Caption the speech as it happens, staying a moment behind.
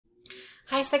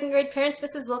Hi, second grade parents,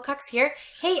 Mrs. Wilcox here.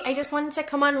 Hey, I just wanted to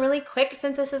come on really quick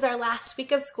since this is our last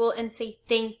week of school and say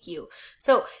thank you.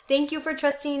 So thank you for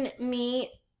trusting me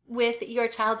with your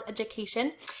child's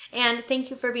education, and thank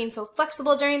you for being so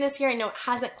flexible during this year. I know it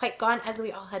hasn't quite gone as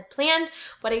we all had planned,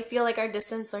 but I feel like our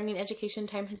distance learning education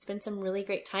time has been some really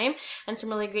great time and some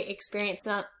really great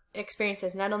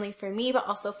experiences, not only for me but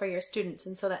also for your students,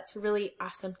 and so that's really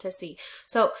awesome to see.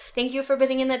 So thank you for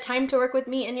putting in the time to work with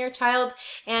me and your child,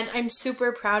 and I'm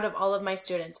super proud of all of my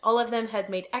students. All of them have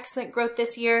made excellent growth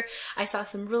this year. I saw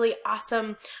some really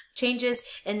awesome changes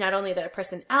in not only their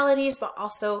personalities but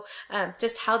also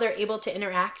just how they're able to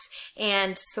interact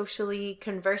and socially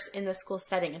converse in the school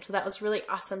setting, and so that was really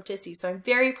awesome to see. So I'm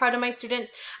very proud of my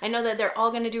students. I know that they're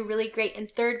all going to do really great in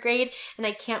third grade, and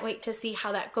I can't wait to see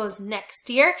how that goes next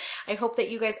year. I hope that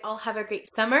you guys all have a great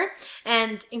summer,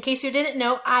 and in case you didn't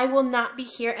know, I will not be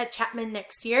here at Chapman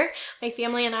next year. My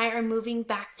family and I are moving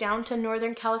back down to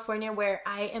Northern California, where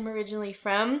I am originally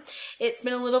from. It's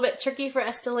been a little bit tricky for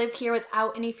us to live here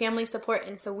without any family support,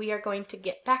 and so we are going to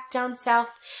get back down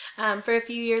south for a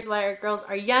few years while our girls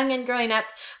are young and growing up,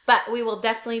 but we will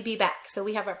definitely be back. So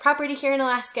we have our property here in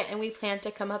Alaska, and we plan to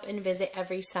come up and visit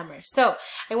every summer. So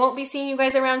I won't be seeing you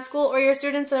guys around school or your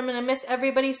students, and I'm going to miss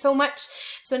everybody so much.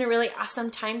 It's been a really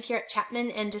awesome time here at Chapman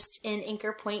and just in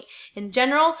Anchor Point in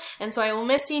general, and so I will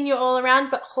miss seeing you all around,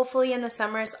 but hopefully in the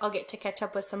summers I'll get to catch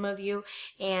up with some of you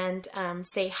and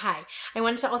say hi. I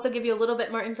wanted to also give you a little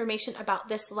bit more information about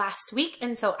this last week,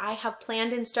 and so I have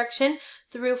planned instruction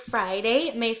through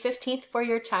Friday, May 15th for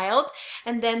your child,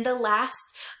 and then the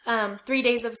last 3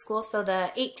 days of school, so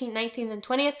the 18th, 19th, and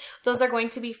 20th, those are going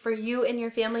to be for you and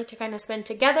your family to kind of spend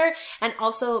together, and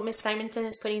also Miss Simonson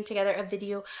is putting together a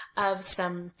video of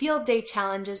some field day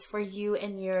challenges for you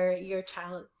and your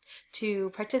child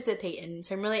to participate in.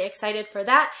 So I'm really excited for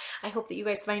that. I hope that you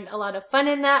guys find a lot of fun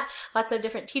in that. Lots of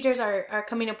different teachers are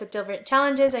coming up with different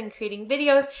challenges and creating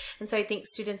videos, and so I think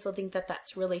students will think that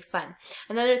that's really fun.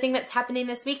 Another thing that's happening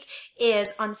this week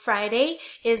is on Friday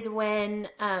is when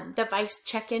device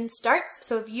check-in starts.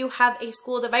 So if you have a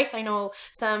school device, I know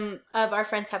some of our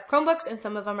friends have Chromebooks and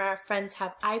some of our friends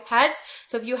have iPads.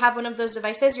 So if you have one of those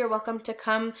devices, you're welcome to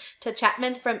come to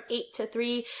Chapman from 8 to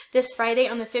 3 this Friday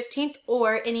on the 15th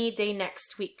or any day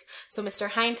next week. So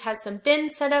Mr. Hines has some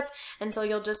bins set up, and so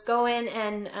you'll just go in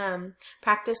and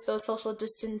practice those social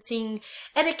distancing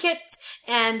etiquette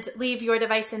and leave your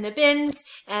device in the bins,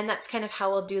 and that's kind of how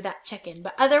we'll do that check-in.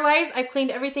 But otherwise, I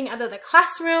cleaned everything out of the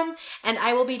classroom, and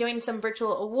I will be doing some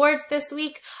virtual awards this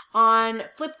week on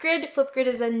Flipgrid. Flipgrid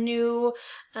is a new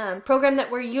program that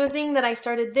we're using that I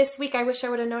started this week. I wish I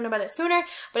would have known about it sooner,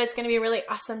 but it's going to be a really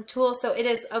awesome tool. So it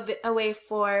is a way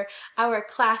for our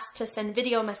class to send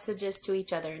video messages to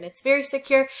each other, and it's very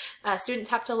secure. Students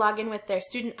have to log in with their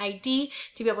student ID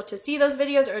to be able to see those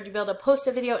videos or to be able to post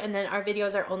a video, and then our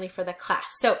videos are only for the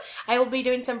class. So I will be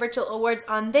doing some virtual awards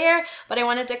on there, but I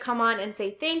wanted to come on and say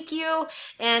thank you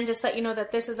and just let you know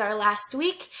that this is our last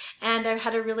week, and I've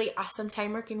had a really awesome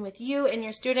time working with you and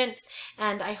your students,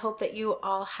 and I hope that you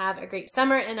all have a great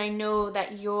summer, and I know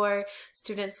that your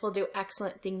students will do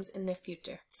excellent things in the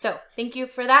future. So thank you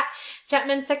for that,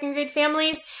 Chapman second grade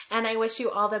families, and I wish you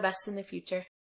all the best in the future.